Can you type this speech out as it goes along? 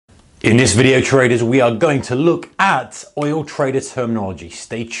In this video, traders, we are going to look at oil trader terminology.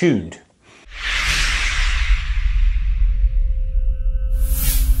 Stay tuned.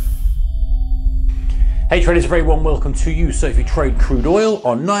 Hey traders, very warm welcome to you. So if you trade crude oil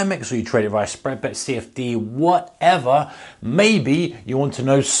on NYMEX or you trade it via spread bet, CFD, whatever, maybe you want to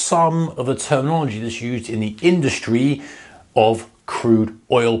know some of the terminology that's used in the industry of crude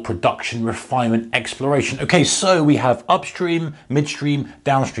oil production, refinement, exploration. Okay, so we have upstream, midstream,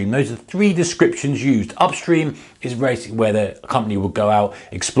 downstream. Those are three descriptions used. Upstream is basically where the company will go out,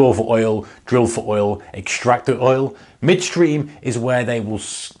 explore for oil, drill for oil, extract the oil. Midstream is where they will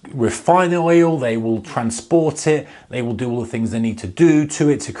refine the oil, they will transport it, they will do all the things they need to do to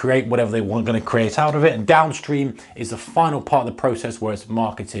it to create whatever they want going to create out of it. And downstream is the final part of the process where it's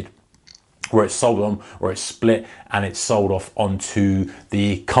marketed, where it's sold on, or it's split and it's sold off onto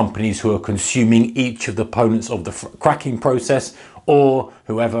the companies who are consuming each of the components of the cracking process, or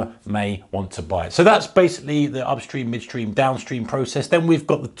whoever may want to buy it. So that's basically the upstream, midstream, downstream process. Then we've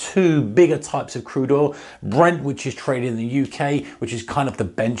got the two bigger types of crude oil. Brent, which is traded in the UK, which is kind of the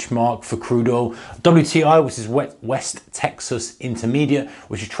benchmark for crude oil. WTI, which is West Texas Intermediate,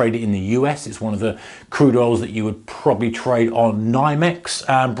 which is traded in the US. It's one of the crude oils that you would probably trade on NYMEX.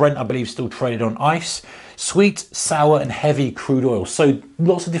 And Brent, I believe, still traded on ICE. Sweet, sour, and heavy crude oil. So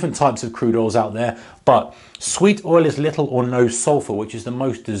lots of different types of crude oils out there, but sweet oil is little or no sulfur, which is the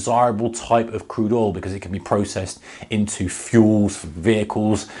most desirable type of crude oil because it can be processed into fuels for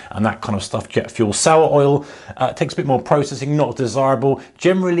vehicles and that kind of stuff, jet fuel. Sour oil takes a bit more processing, not desirable.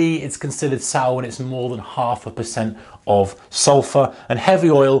 Generally, it's considered sour when it's more than 0.5% of sulfur. And heavy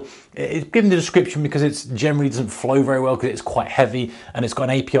oil, it's given the description because it generally doesn't flow very well because it's quite heavy and it's got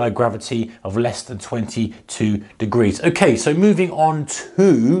an API gravity of less than 22 degrees. Okay, so moving on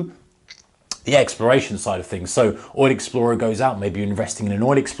to the exploration side of things. So oil explorer goes out, maybe you're investing in an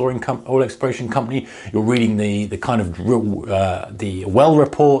oil exploration company, you're reading the kind of the well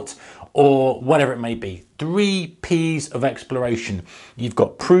report or whatever it may be. 3 P's of exploration. You've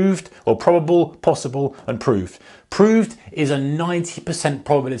got proved or probable, possible, and proved. Proved is a 90%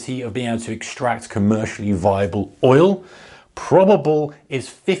 probability of being able to extract commercially viable oil. Probable is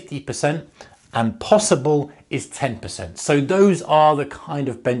 50%. And possible is 10%. So those are the kind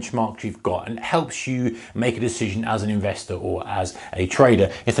of benchmarks you've got, and it helps you make a decision as an investor or as a trader.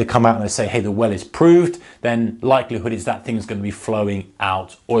 If they come out and they say, hey, the well is proved, then likelihood is that thing's going to be flowing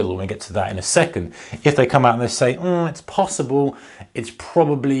out oil. We're going to get to that in a second. If they come out and they say, it's possible, it's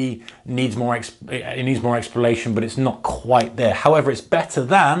probably needs more exploration, but it's not quite there. However, it's better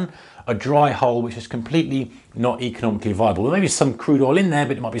than a dry hole which is completely not economically viable. There may be some crude oil in there,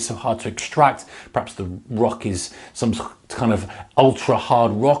 but it might be so hard to extract. Perhaps the rock is some kind of ultra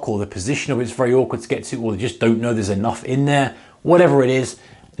hard rock, or the position of it's very awkward to get to, or they just don't know there's enough in there. Whatever it is,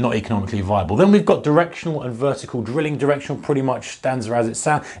 not economically viable. Then we've got directional and vertical drilling. Directional pretty much stands as it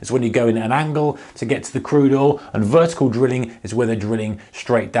sounds. It's when you go in at an angle to get to the crude oil, and vertical drilling is where they're drilling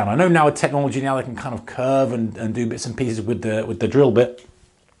straight down. I know now with technology now they can kind of curve and do bits and pieces with the drill bit.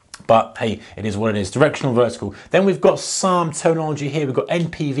 But hey, it is what it is. Directional, vertical. Then we've got some terminology here. We've got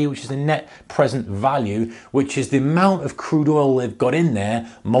NPV, which is the net present value, which is the amount of crude oil they've got in there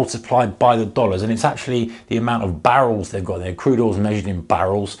multiplied by the dollars. And it's actually the amount of barrels they've got there. Crude oil is measured in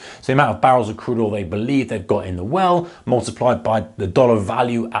barrels. So the amount of barrels of crude oil they believe they've got in the well multiplied by the dollar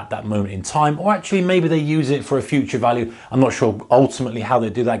value at that moment in time. Or actually, maybe they use it for a future value. I'm not sure ultimately how they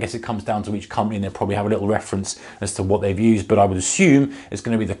do that. I guess it comes down to each company and they probably have a little reference as to what they've used. But I would assume it's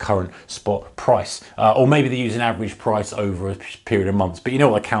going to be the current spot price, or maybe they use an average price over a period of months. But you know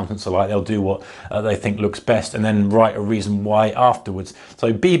what accountants are like, they'll do what they think looks best and then write a reason why afterwards.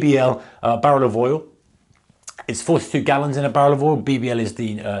 So BBL, barrel of oil, it's 42 gallons in a barrel of oil. BBL is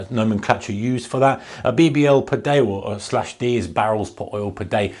the nomenclature used for that. BBL per day or /D is barrels per oil per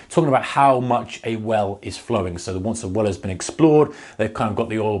day, talking about how much a well is flowing. So once a well has been explored, they've kind of got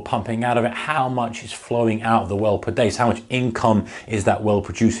the oil pumping out of it. How much is flowing out of the well per day? So how much income is that well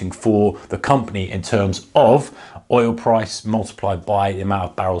producing for the company in terms of oil price multiplied by the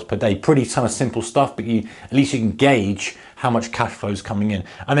amount of barrels per day? Pretty kind of simple stuff, but at least you can gauge how much cash flow is coming in.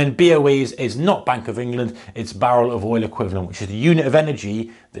 And then BOE is not Bank of England, it's barrel of oil equivalent, which is the unit of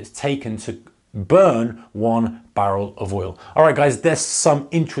energy that's taken to burn 1 barrel of oil. All right, guys, there's some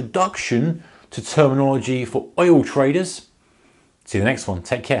introduction to terminology for oil traders. See you in the next one.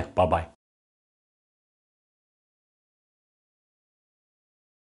 Take care. Bye-bye.